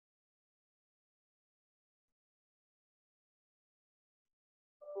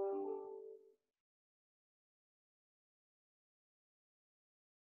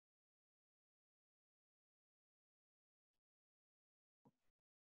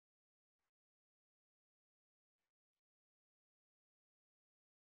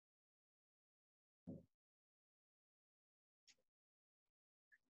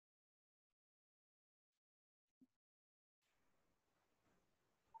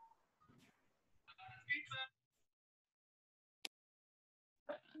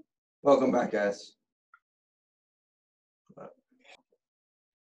Welcome back, guys.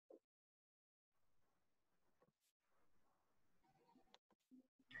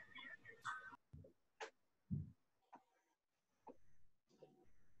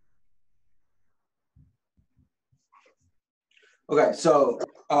 Okay, so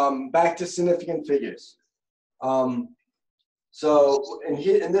back to significant figures. So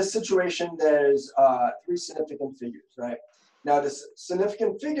in this situation, there's three significant figures, right? Now, this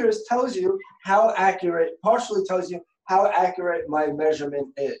significant figures tells you how accurate, partially tells you how accurate my measurement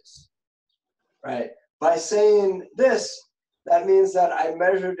is, right? By saying this, that means that I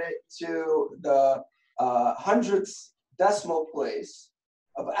measured it to the hundredth decimal place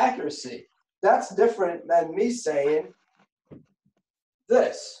of accuracy. That's different than me saying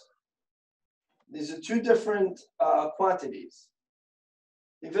this. These are two different quantities.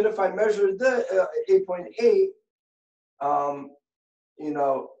 Even if I measure the 8.8,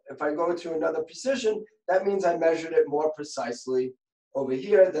 if I go to another precision, that means I measured it more precisely over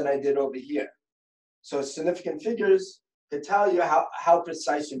here than I did over here. So significant figures can tell you how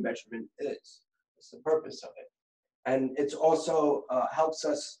precise your measurement is. It's the purpose of it. And it also helps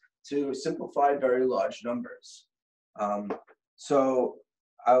us to simplify very large numbers. So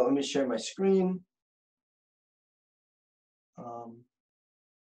let me share my screen.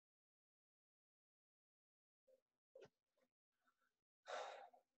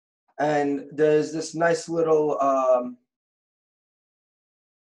 And there's this nice little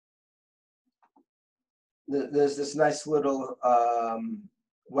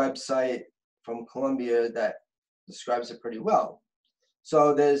website from Columbia that describes it pretty well.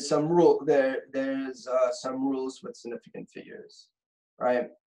 So there's some some rules with significant figures, right?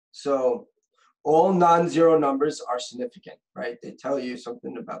 So all non-zero numbers are significant, right? They tell you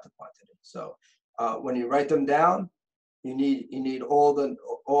something about the quantity. So when you write them down, you need all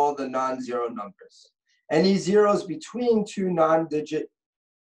the non-zero numbers. Any zeros between two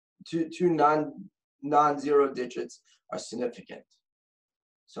non-zero digits are significant.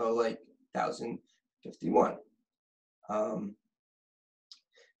 So like 1051.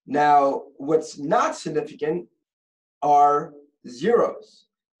 Now, what's not significant are zeros,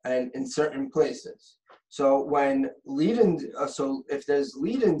 and in certain places. So when if there's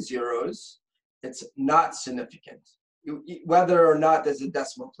lead-in zeros, it's not significant, whether or not there's a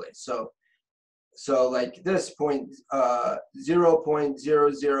decimal place. So like this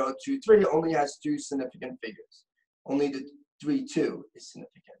 0.0023 only has two significant figures. Only the 32 is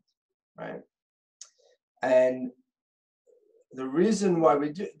significant, right? And the reason why we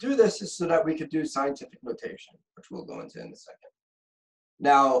do this is so that we could do scientific notation, which we'll go into in a second.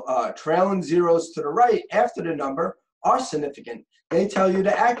 Now, trailing zeros to the right after the number are significant. They tell you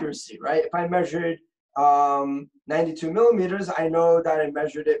the accuracy, right? If I measured 92 millimeters, I know that I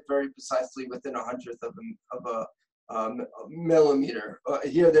measured it very precisely within 100th of a millimeter.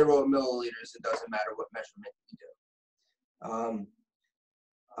 Here they wrote milliliters. It doesn't matter what measurement you do.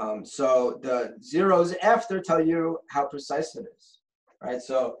 So the zeros after tell you how precise it is, right?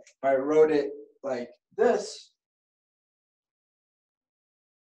 So if I wrote it like this,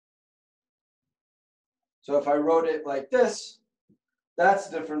 that's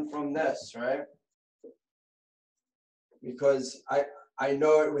different from this, right? Because I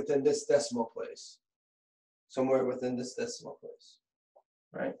know it within this decimal place, somewhere within this decimal place,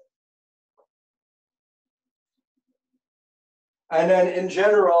 right? And then in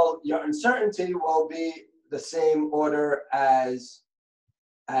general, your uncertainty will be the same order as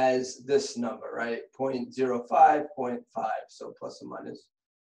this number, right? 0.05, 0.5, so plus or minus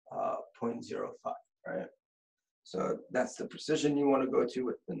 0.05, right? So that's the precision you want to go to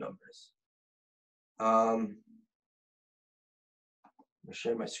with the numbers. I'll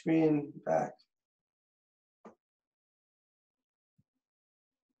share my screen back.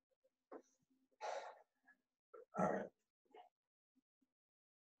 All right.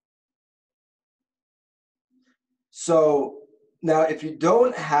 So now if you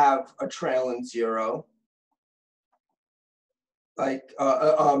don't have a trailing zero, like,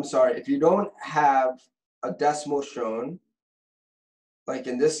 I'm sorry, if you don't have a decimal shown, like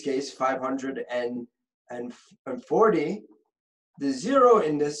in this case, 540, the zero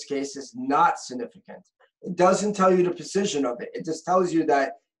in this case is not significant. It doesn't tell you the precision of it. It just tells you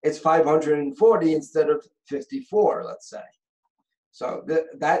that it's 540 instead of 54, let's say. So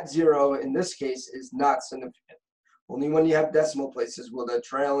that zero in this case is not significant. Only when you have decimal places will the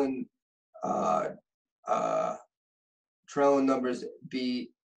trailing numbers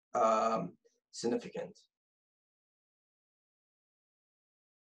be significant.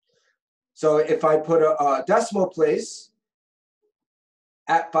 So if I put a decimal place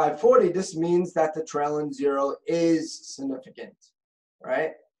at 540, this means that the trailing zero is significant,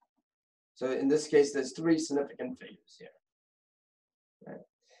 right? So in this case, there's 3 significant figures here. Right?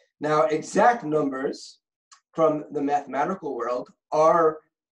 Now, exact numbers from the mathematical world are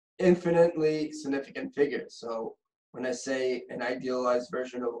infinitely significant figures. So when I say an idealized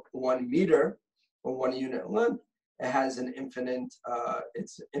version of 1 meter or 1 unit length, it has an infinite,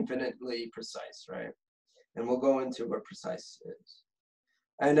 it's infinitely precise, right? And we'll go into what precise is.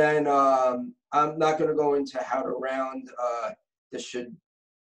 And then I'm not going to go into how to round. This should,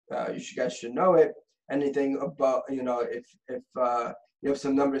 you guys should know it. Anything about, if you have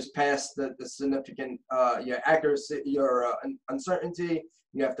some numbers past the significant, your accuracy, your uncertainty,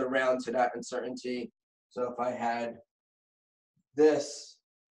 you have to round to that uncertainty. So if I had this,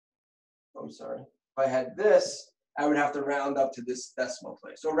 if I had this, I would have to round up to this decimal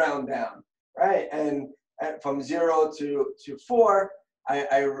place, so round down, right? And from 0 to 4,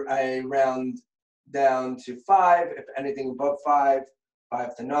 I round down to 5. If anything above 5,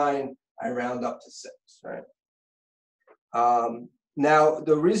 5 to 9, I round up to 6, right? Now,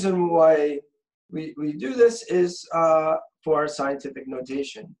 the reason why we do this is for scientific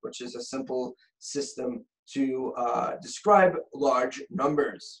notation, which is a simple system to describe large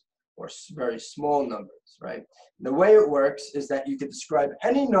numbers or very small numbers, right? And the way it works is that you could describe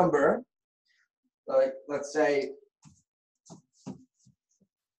any number, like let's say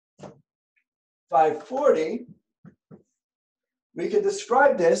 540, we could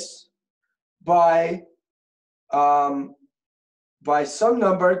describe this by some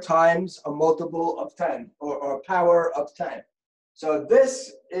number times a multiple of 10 or power of 10. So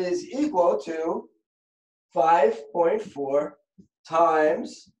this is equal to 5.4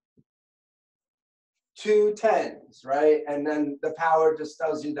 times 2 tens, right? And then the power just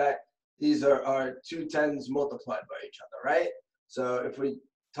tells you that these are 2 tens multiplied by each other, right? So if we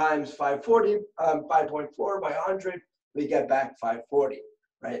times 540, 5.4 by 100, we get back 540,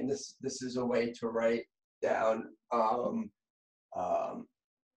 right? And this is a way to write down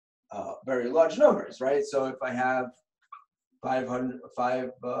very large numbers, right? So if I have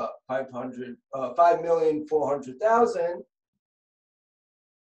 5,400,000,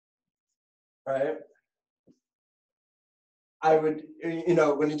 right? I would,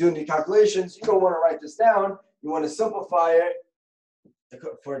 when you're doing the calculations, you don't want to write this down. You want to simplify it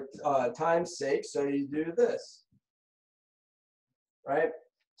for time's sake. So you do this, right?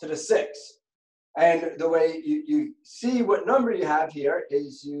 To the 6. And the way you see what number you have here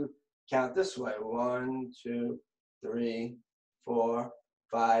is you count this way. 1, 2, 3, 4,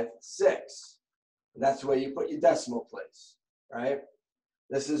 5, 6. And that's where you put your decimal place, right?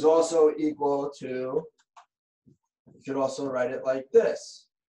 This is also equal to, you could also write it like this,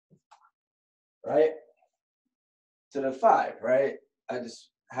 right? To the 5, right? I just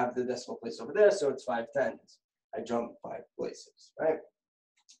have the decimal place over there, so it's 5 tens. I jump 5 places, right?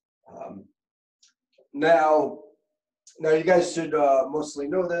 Now you guys should mostly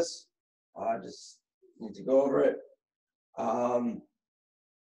know this. I just need to go over it.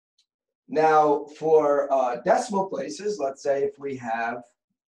 Now for decimal places, let's say if we have,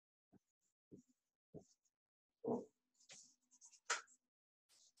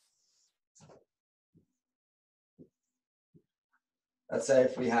 let's say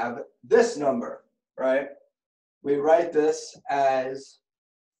if we have this number, right? We write this as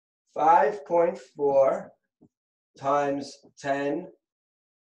 5.4 times 10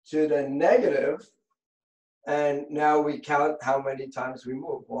 to the negative, and now we count how many times we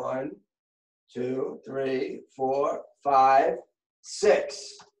move. 1, 2, 3, 4, 5,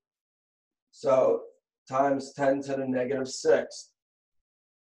 6. So times 10 to the negative 6,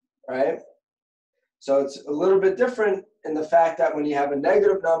 right? So it's a little bit different in the fact that when you have a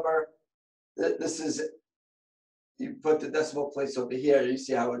negative number, this is, you put the decimal place over here, you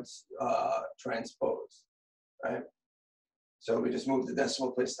see how it's transposed, right? So we just move the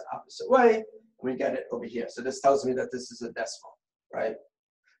decimal place the opposite way, and we get it over here. So this tells me that this is a decimal, right?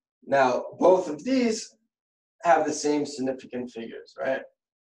 Now, both of these have the same significant figures, right?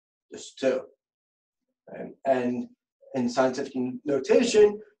 Just 2. Right? And in scientific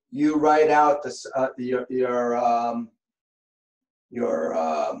notation, you write out this, your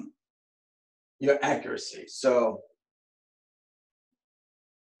accuracy. So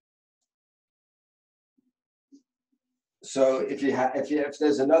if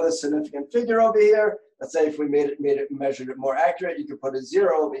there's another significant figure over here, let's say if we measured it more accurate, you could put a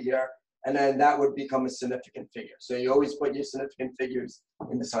 0 over here, and then that would become a significant figure. So you always put your significant figures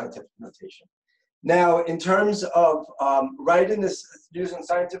in the scientific notation. Now, in terms of writing this using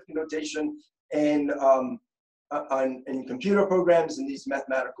scientific notation in in computer programs, in these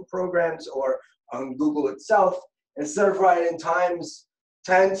mathematical programs, or on Google itself, instead of writing times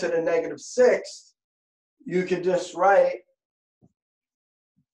 10 to the negative 6th, you could just write,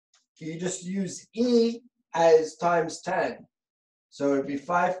 you just use e as times 10. So it'd be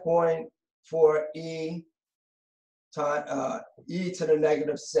 5.4 e time, e to the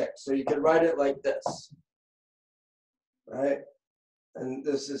negative 6. So you could write it like this, right? And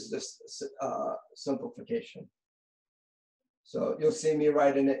this is just simplification. So you'll see me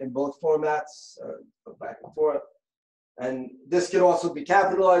writing it in both formats, go back and forth. And this could also be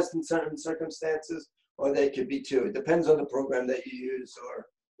capitalized in certain circumstances, or they could be too. It depends on the program that you use or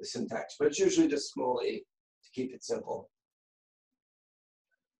the syntax, but it's usually just small e to keep it simple.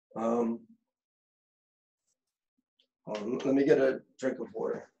 Let me get a drink of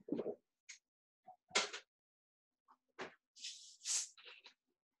water.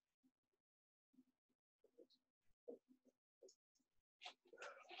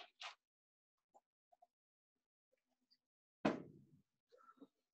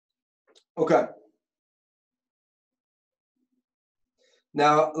 Okay.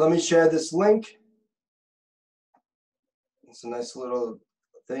 Now, let me share this link. It's a nice little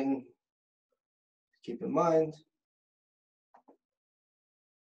thing to keep in mind.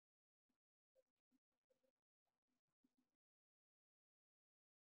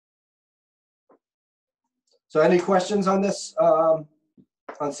 So any questions on this, on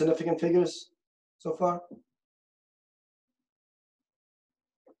significant figures so far?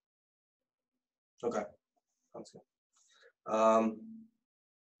 Okay, sounds good.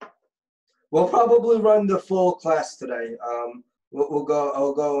 We'll probably run the full class today.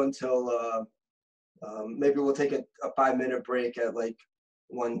 I'll go until, maybe we'll take a 5-minute break at like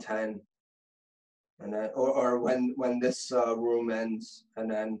 1:10. And then, or when this room ends, and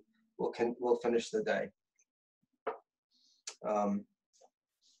then we'll finish the day. All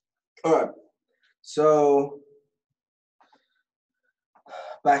right, so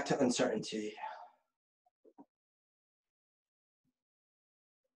back to uncertainty.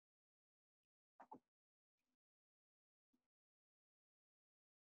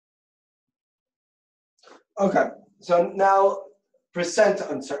 Okay, so now percent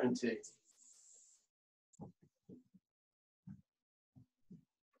uncertainty.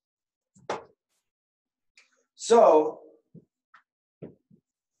 So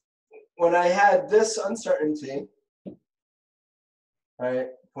when I had this uncertainty, right,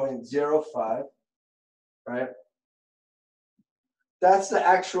 0.05, right? That's the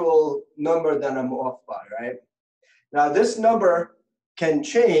actual number that I'm off by, right? Now this number can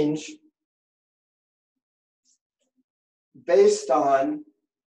change based on,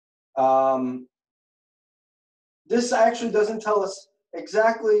 this actually doesn't tell us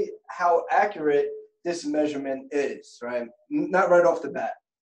exactly how accurate this measurement is, right? Not right off the bat,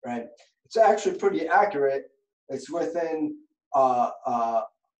 right? It's actually pretty accurate. It's within 1%,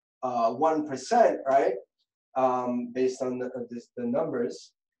 right? Based on the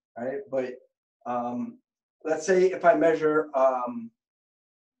numbers, right? But let's say if I measure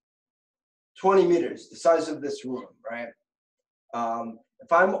 20 meters, the size of this room, right?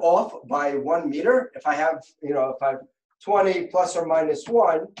 If I'm off by 1 meter, if I have, if I have 20 plus or minus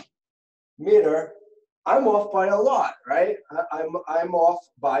 1 meter, I'm off by a lot, right? I'm off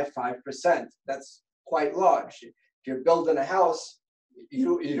by 5%. That's quite large. If you're building a house,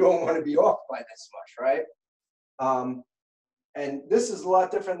 you don't want to be off by this much, right? And this is a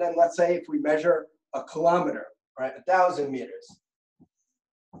lot different than, let's say, if we measure a kilometer, right? 1,000 meters.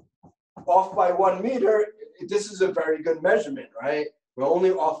 Off by 1 meter, this is a very good measurement, right? We're only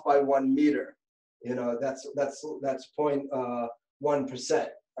off by 1 meter. That's 0.1%,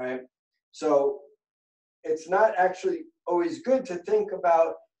 right? So it's not actually always good to think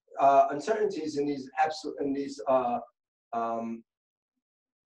about uncertainties in these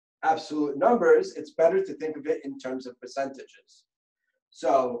absolute numbers. It's better to think of it in terms of percentages.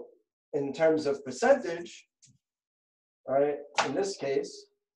 So in terms of percentage, right, in this case,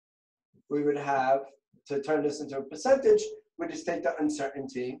 we would have, to turn this into a percentage, we just take the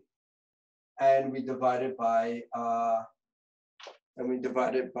uncertainty and we divide it by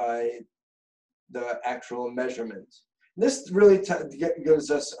the actual measurement. This really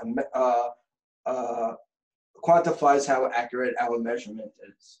gives us quantifies how accurate our measurement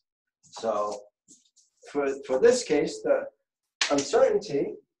is. So for this case, the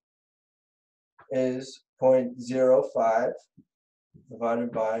uncertainty is 0.05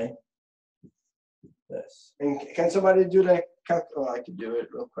 divided by this. And can somebody do the calc? Oh, I can do it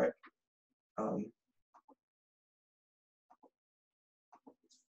real quick.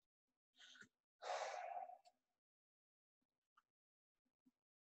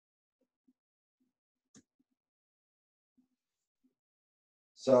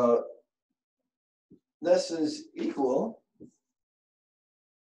 So this is equal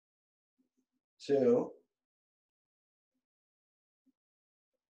to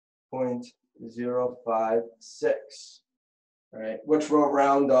 0.056, right? Which we'll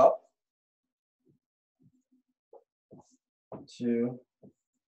round up to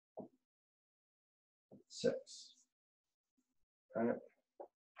 6, right?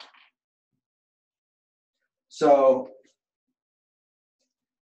 So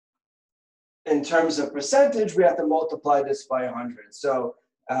in terms of percentage, we have to multiply this by 100. So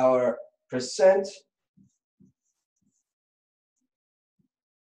our percent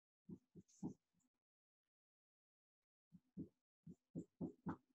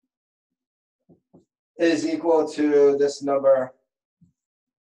is equal to this number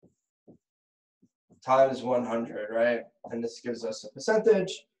times 100, right? And this gives us a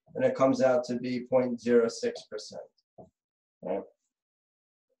percentage, and it comes out to be 0.06%, right?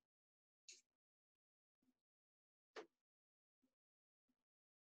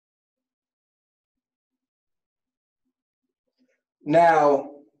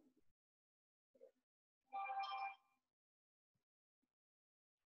 Now,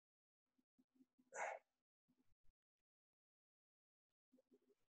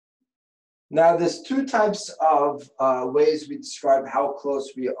 there's two types of ways we describe how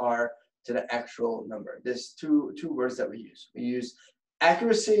close we are to the actual number. There's two words that we use. We use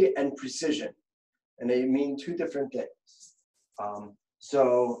accuracy and precision, and they mean two different things.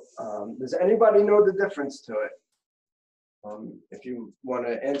 Does anybody know the difference to it? If you want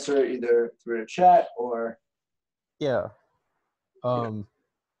to answer either through the chat or yeah. So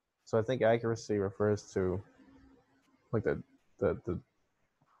I think accuracy refers to like the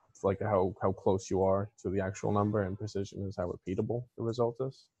it's like how close you are to the actual number, and precision is how repeatable the result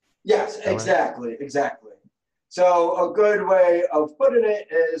is. Yes, exactly, right? Exactly. So a good way of putting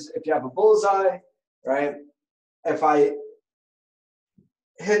it is if you have a bullseye, right? If I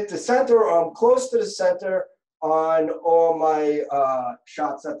hit the center or I'm close to the center on all my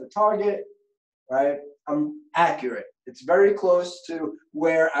shots at the target, right? I'm accurate. It's very close to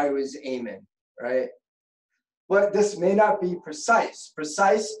where I was aiming, right? But this may not be precise.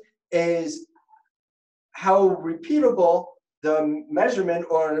 Precise is how repeatable the measurement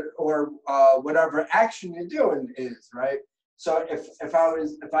or whatever action you're doing is, right? So if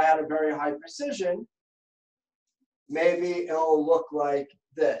I had a very high precision, maybe it'll look like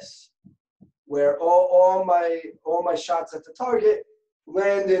this, where all my shots at the target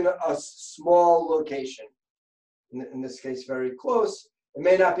land in a small location. In this case, very close. It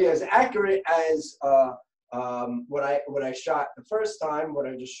may not be as accurate as what I shot the first time, what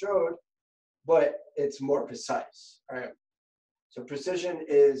I just showed, but it's more precise. All right. So precision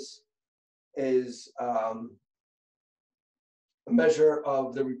is a measure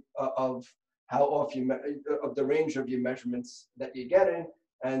of the how off you of the range of your measurements that you're getting,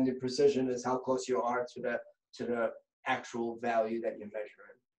 and the precision is how close you are to the actual value that you're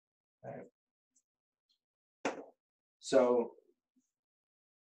measuring. All right. So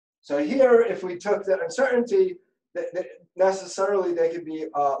here, if we took the uncertainty, necessarily there could be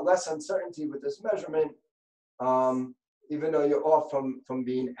less uncertainty with this measurement, even though you're off from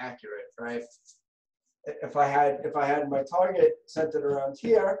being accurate, right? If I had my target centered around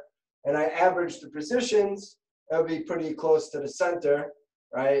here, and I averaged the positions, that would be pretty close to the center,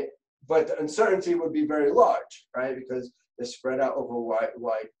 right? But the uncertainty would be very large, right? Because they're spread out over a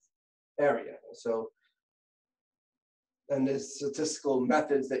wide area. So, and there's statistical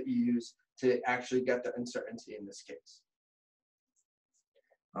methods that you use to actually get the uncertainty in this case.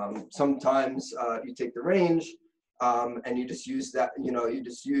 Sometimes you take the range and you just use that, you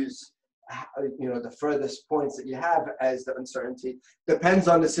just use the furthest points that you have as the uncertainty. Depends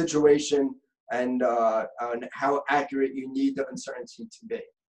on the situation and on how accurate you need the uncertainty to be.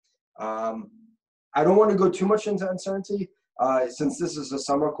 I don't want to go too much into uncertainty. Since this is a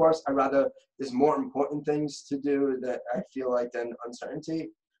summer course, there's more important things to do that I feel like than uncertainty,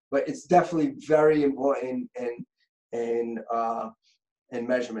 but it's definitely very important in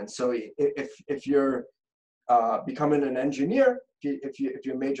measurement. So if you're becoming an engineer, if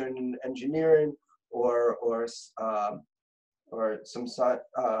you're majoring in engineering or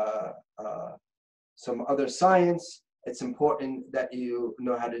some other science, it's important that you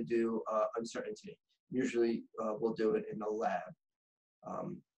know how to do uncertainty. Usually we'll do it in the lab.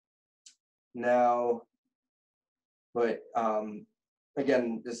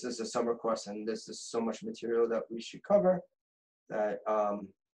 Again, this is a summer course and this is so much material that we should cover that I'll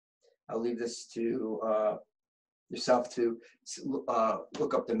leave this to yourself to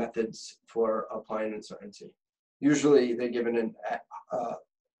look up the methods for applying uncertainty. Usually they're given in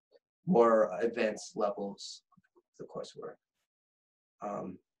more advanced levels of the coursework.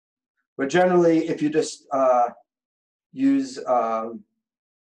 But generally, if you just use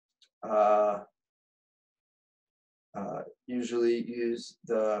usually use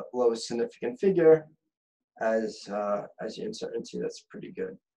the lowest significant figure as your uncertainty, that's pretty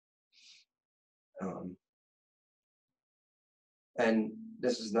good. And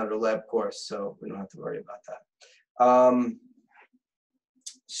this is not a lab course, so we don't have to worry about that.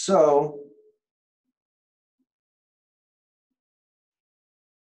 So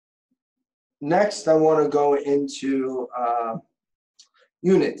next, I want to go into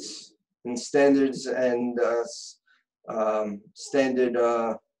units and standards and standard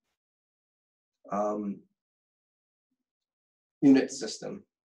unit system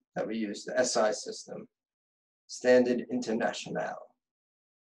that we use, the SI system, Standard International.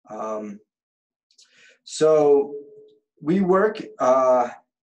 So we work,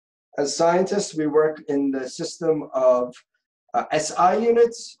 as scientists, we work in the system of SI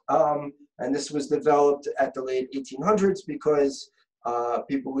units, and this was developed at the late 1800s because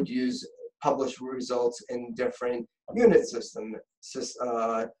people would use published results in different unit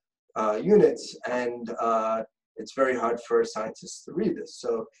units, and it's very hard for scientists to read this.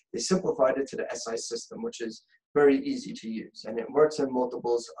 So they simplified it to the SI system, which is very easy to use, and it works in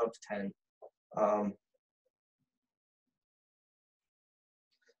multiples of 10.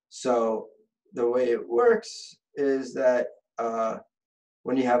 So the way it works is that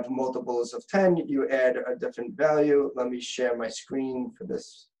when you have multiples of 10, you add a different value. Let me share my screen for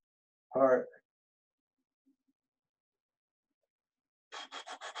this part.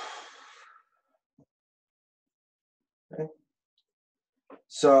 Okay.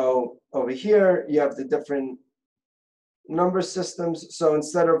 So over here, you have the different number systems. So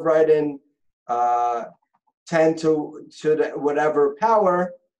instead of writing 10 to the whatever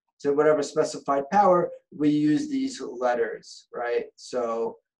power, to whatever specified power, we use these letters, right?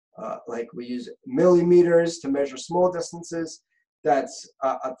 So like we use millimeters to measure small distances. That's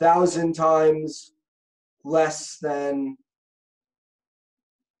 1,000 times less than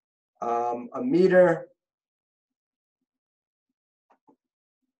a meter.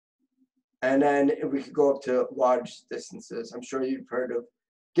 And then we could go up to large distances. I'm sure you've heard of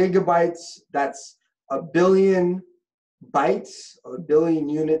gigabytes. That's 1 billion bytes, or 1 billion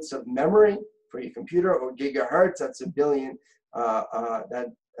units of memory for your computer, or gigahertz. That's 1 billion.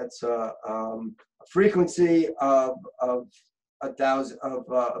 That's a frequency of 1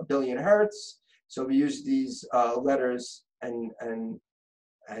 billion hertz. So we use these letters and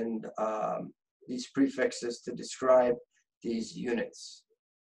these prefixes to describe these units.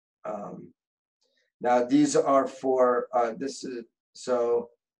 Now these are for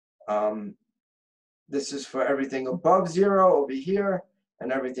this is for everything above 0 over here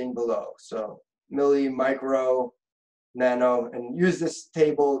and everything below. So milli, micro, nano, and use this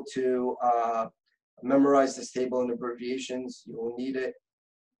table to memorize this table in abbreviations. You will need it,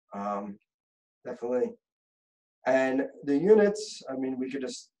 definitely. And the units, I mean, we could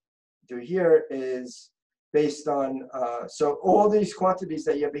just do here is based on, so all these quantities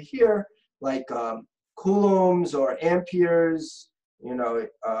that you have here, like coulombs or amperes, you know,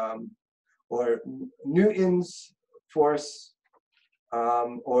 or newtons force,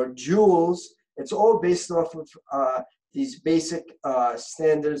 or joules, it's all based off of these basic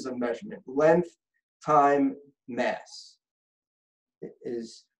standards of measurement. Length, time, mass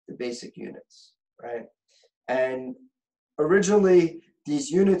is the basic units, right? And originally,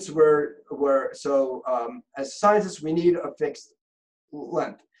 these units were so as scientists, we need a fixed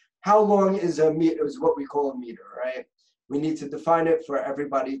length. How long is a meter? Is what we call a meter, right? We need to define it for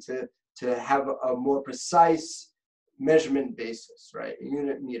everybody to have a more precise measurement basis, right? A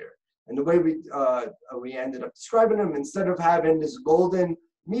unit meter. And the way we ended up describing them, instead of having this golden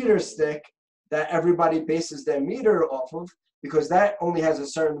meter stick that everybody bases their meter off of, because that only has a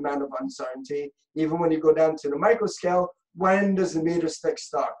certain amount of uncertainty. Even when you go down to the micro scale, when does the meter stick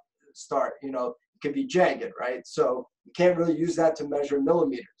start? You know, it could be jagged, right? So you can't really use that to measure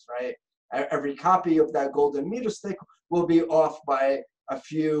millimeters, right? Every copy of that golden meter stick will be off by a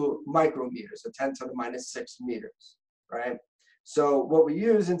few micrometers, 10 to the minus 6 meters, right? So what we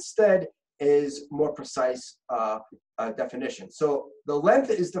use instead is more precise definition. So the length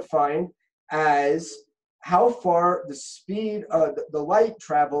is defined as how far the speed, the light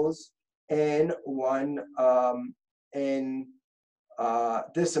travels in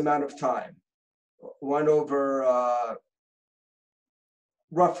this amount of time, 1 over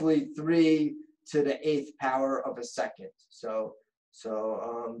roughly 3 to the 8th power of a second. So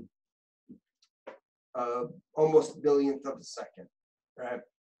almost 1 billionth of a second, right?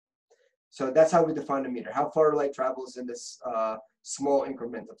 So that's how we define a meter, how far light travels in this small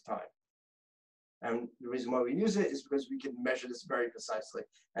increment of time. And the reason why we use it is because we can measure this very precisely.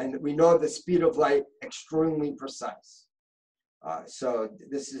 And we know the speed of light extremely precise. So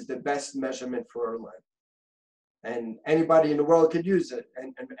this is the best measurement for light. And anybody in the world could use it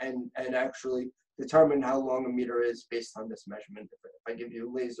and actually determine how long a meter is based on this measurement. If I give you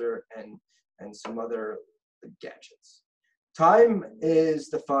a laser and some other gadgets. Time is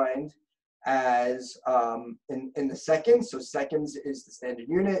defined as in the seconds. So seconds is the standard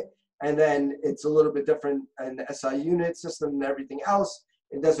unit. And then it's a little bit different in the SI unit system and everything else.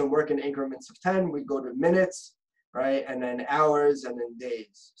 It doesn't work in increments of 10. We go to minutes, right? And then hours and then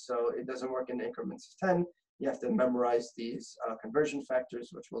days. So it doesn't work in increments of 10. You have to memorize these conversion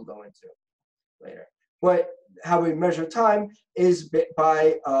factors, which we'll go into later. But how we measure time is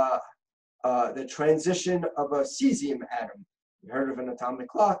by the transition of a cesium atom. You heard of an atomic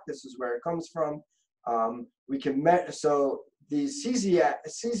clock. This is where it comes from. We can measure, so these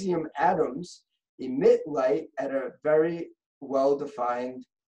cesium atoms emit light at a very well-defined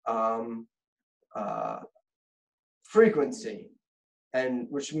frequency, and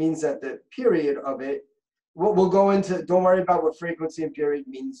which means that the period of it, we'll go into, don't worry about what frequency and period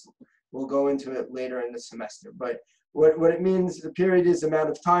means. We'll go into it later in the semester. But what it means, the period is the amount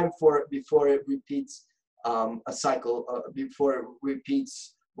of time for it before it repeats a cycle, before it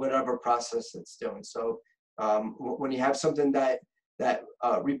repeats whatever process it's doing. So when you have something that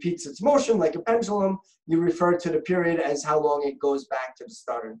repeats its motion, like a pendulum, you refer to the period as how long it goes back to the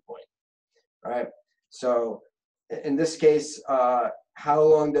starting point, right? So in this case, how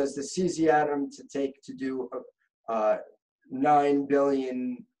long does the cesium atom take to do 9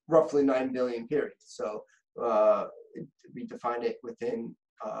 billion, roughly 9 billion periods? So we define it within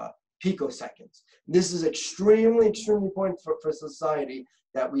picoseconds. This is extremely, extremely important for society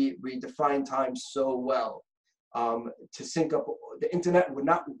that we define time so well. To sync up, the internet would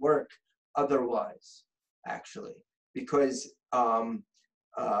not work otherwise, actually, because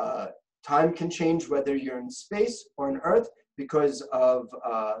time can change whether you're in space or on Earth because of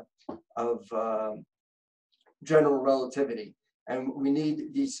general relativity. And we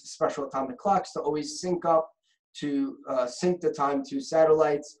need these special atomic clocks to always sync up, to sync the time to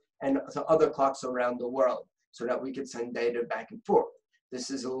satellites and to other clocks around the world so that we could send data back and forth. This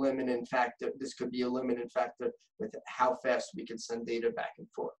is a limiting factor. This could be a limiting factor with how fast we can send data back and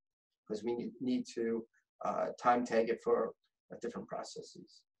forth, because we need to time tag it for different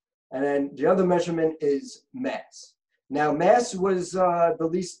processes. And then the other measurement is mass. Now, mass was the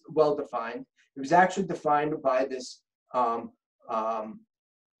least well defined. It was actually defined by this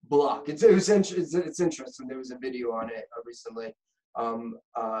block. It's interesting. There was a video on it recently,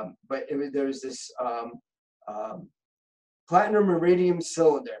 but there was this platinum iridium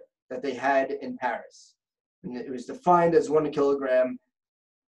cylinder that they had in Paris, and it was defined as 1 kilogram.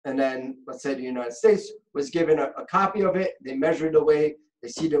 And then, let's say the United States was given a copy of it. They measured the weight, they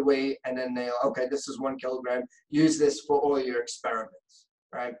see the weight, and then they, okay, this is 1 kilogram. Use this for all your experiments,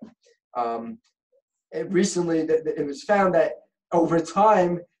 right? Recently, it was found that over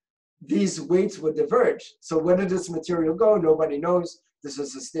time, these weights would diverge. So where did this material go? Nobody knows. This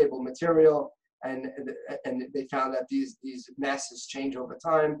is a stable material, and they found that these masses change over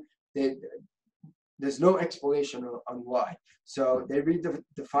time. There's no explanation on why. So they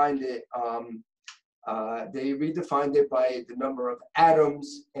redefined it. They redefined it by the number of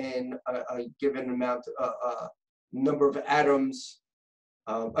atoms in a given amount, number of atoms,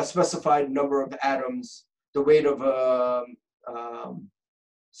 a specified number of atoms, the weight of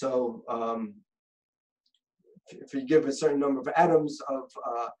if you give a certain number of atoms of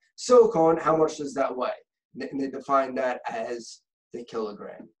silicon, how much does that weigh? And they define that as the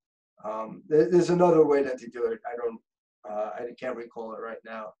kilogram. There's another way that they do it. I can't recall it right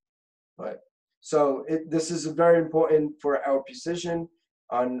now, but so this is very important for our precision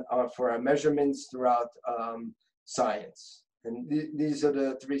for our measurements throughout science. And these are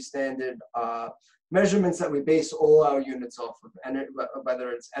the 3 standard measurements that we base all our units off of,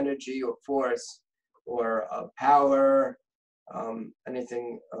 whether it's energy or force or power,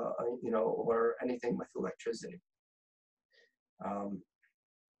 anything, or anything with electricity.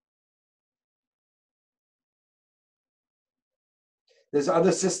 There's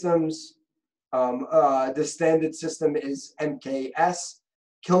other systems. The standard system is MKS,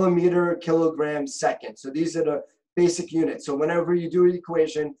 kilometer, kilogram, second. So these are the basic units. So whenever you do an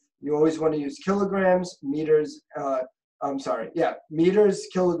equation, you always want to use kilograms, meters, meters,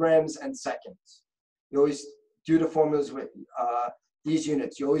 kilograms, and seconds. You always do the formulas with these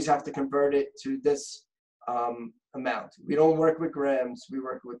units. You always have to convert it to this amount. We don't work with grams, we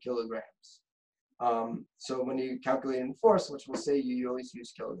work with kilograms. So when you calculate in force, which we'll say, you always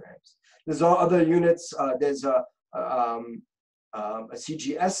use kilograms. There's all other units. There's a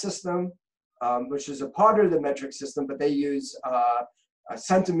CGS system, which is a part of the metric system, but they use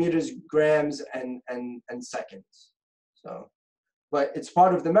centimeters, grams, and seconds. So, but it's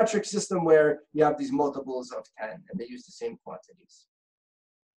part of the metric system where you have these multiples of 10, and they use the same quantities.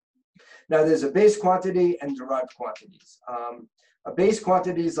 Now, there's a base quantity and derived quantities. A base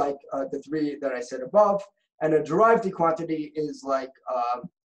quantity is like the three that I said above, and a derived quantity is like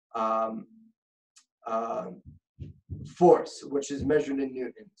force, which is measured in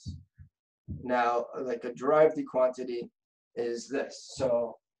newtons. Now, like a derived quantity is this,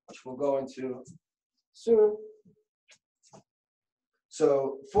 so which we'll go into soon.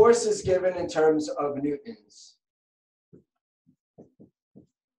 So force is given in terms of newtons,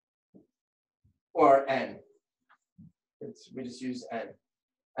 or N. We just use N.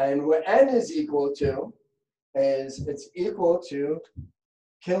 And what N is equal to is it's equal to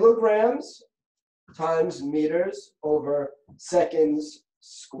kilograms times meters over seconds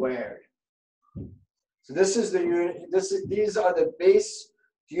squared. So this is the unit. These are the base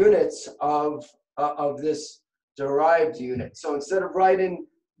units of this derived unit. So instead of writing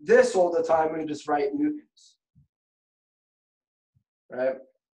this all the time, we just write newtons, right?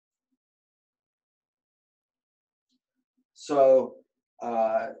 So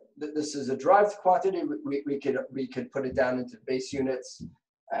this is a derived quantity. We could put it down into base units,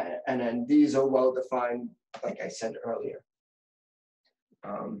 and then these are well defined, like I said earlier.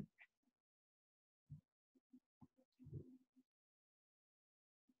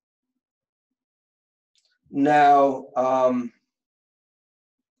 Now,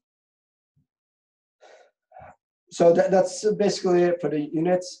 so that's basically it for the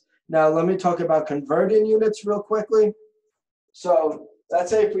units. Now let me talk about converting units real quickly. So let's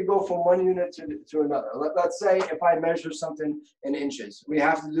say if we go from one unit to another. Let's say if I measure something in inches. We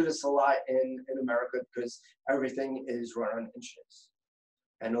have to do this a lot in America because everything is run on inches.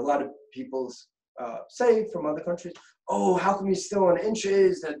 And a lot of people say from other countries, oh, how come you're still on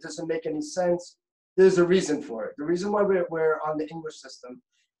inches? That doesn't make any sense. There's a reason for it. The reason why we're on the English system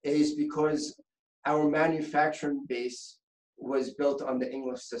is because our manufacturing base was built on the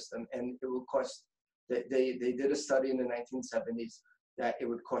English system, and it will cost, they did a study in the 1970s that it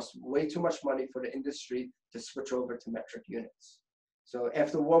would cost way too much money for the industry to switch over to metric units. So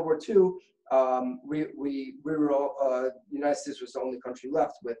after World War II, we were all, the United States was the only country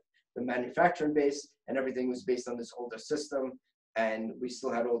left with the manufacturing base, and everything was based on this older system, and we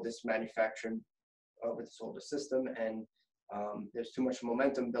still had all this manufacturing with this older system, and there's too much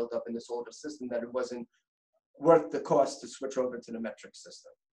momentum built up in this older system that it wasn't worth the cost to switch over to the metric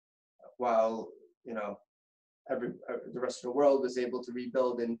system. While, you know, the rest of the world was able to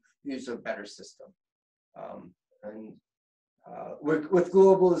rebuild and use a better system. With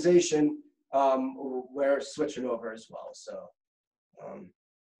globalization, we're switching over as well. So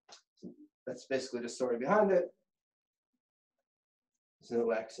that's basically the story behind it. There's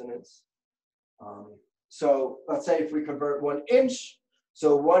no accidents. So let's say if we convert 1 inch,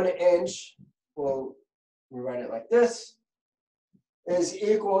 so 1 inch, well, we write it like this, is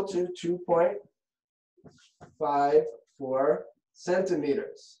equal to 2.54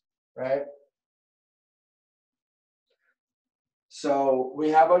 centimeters, right? So we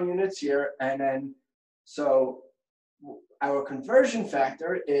have our units here, and then, so our conversion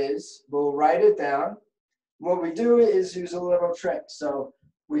factor is, we'll write it down. What we do is use a little trick. So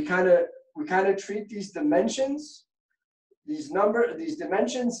we kind of treat these dimensions, these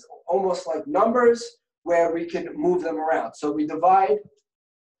dimensions almost like numbers where we can move them around. So we divide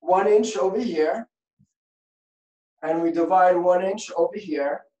 1 inch over here, and we divide 1 inch over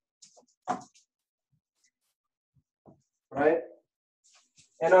here, right?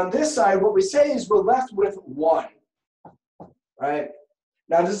 And on this side, what we say is we're left with 1, right?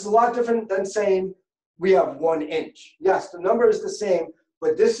 Now this is a lot different than saying we have 1 inch. Yes, the number is the same,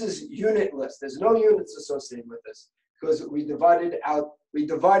 but this is unitless. There's no units associated with this because we divided out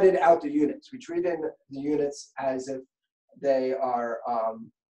the units. We treated the units as if they are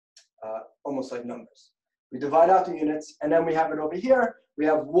almost like numbers. We divide out the units, and then we have it over here. We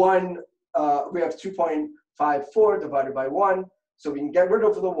have 2.54 divided by 1. So we can get rid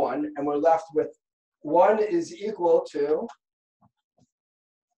of the 1, and we're left with 1 is equal to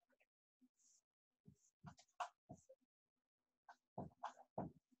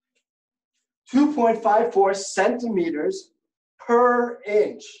 2.54 centimeters per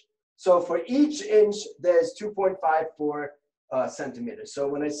inch. So for each inch, there's 2.54 centimeters. So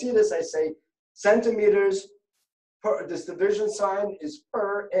when I see this, I say centimeters per, this division sign is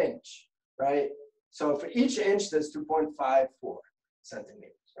per inch, right? So for each inch, there's 2.54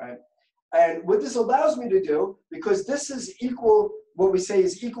 centimeters, right? And what this allows me to do, because this is equal, what we say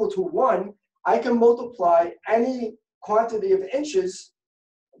is equal to 1, I can multiply any quantity of inches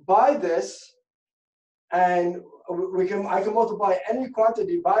by this, and I can multiply any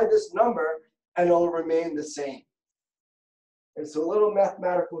quantity by this number, and it'll remain the same. It's a little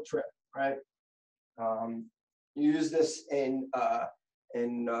mathematical trick, right? You use this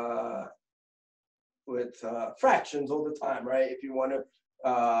with fractions all the time, right? If you want to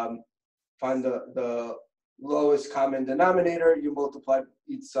find the lowest common denominator, you multiply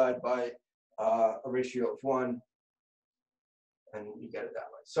each side by a ratio of 1, and you get it that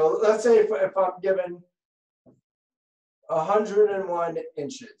way. So let's say if I'm given 101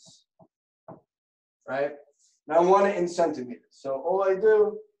 inches, right? Now I want it in centimeters. So all I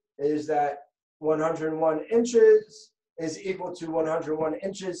do is that 101 inches is equal to 101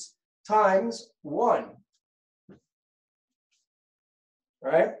 inches times 1,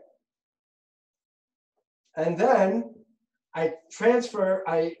 right? And then I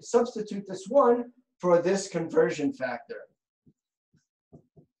substitute this 1 for this conversion factor.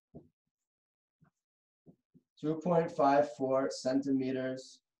 2.54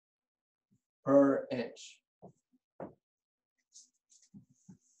 centimeters per inch.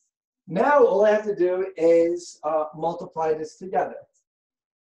 Now all I have to do is multiply this together,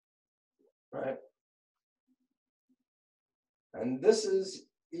 right? And this is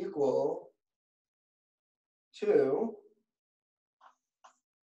equal to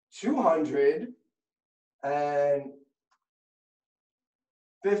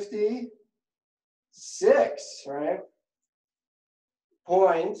 256, right?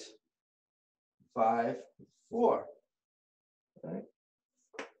 0.54, right?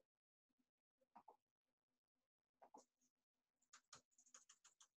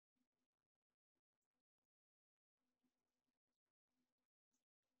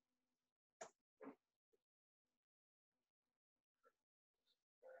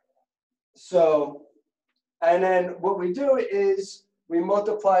 So, and then what we do is we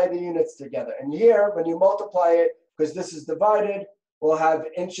multiply the units together. And here, when you multiply it, because this is divided, we'll have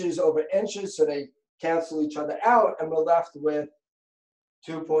inches over inches, so they cancel each other out, and we're left with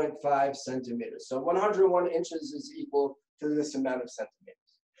 2.5 centimeters. So 101 inches is equal to this amount of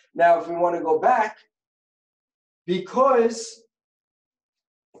centimeters. Now, if we want to go back, because,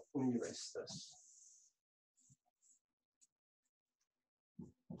 let me erase this.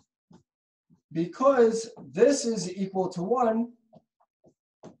 Because this is equal to 1,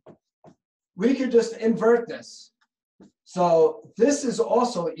 we could just invert this. So this is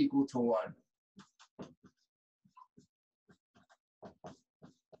also equal to 1.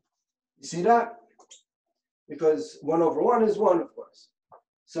 You see that? Because 1 over 1 is 1, of course.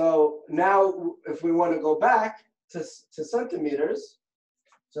 So now if we want to go back to centimeters,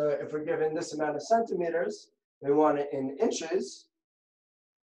 so if we're given this amount of centimeters, we want it in inches,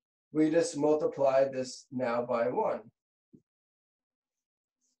 we just multiply this now by 1.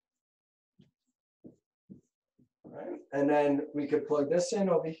 Right? And then we could plug this in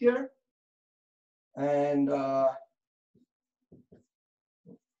over here. And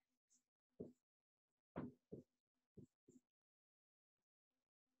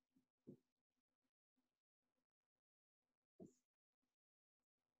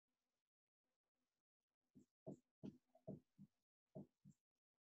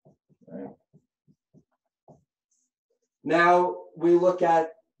right. Now we look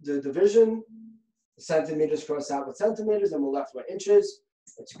at the division. Centimeters cross out with centimeters, and we're left with inches.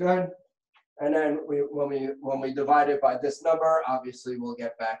 It's good. And then when we divide it by this number, obviously we'll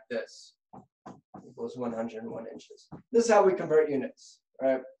get back this equals 101 inches. This is how we convert units,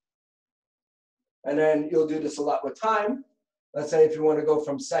 right? And then you'll do this a lot with time. Let's say if you want to go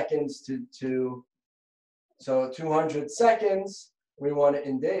from seconds to so 200 seconds, we want it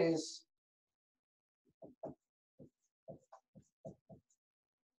in days.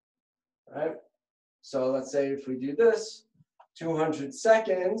 Right? So let's say if we do this, 200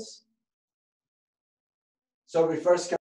 seconds. So we first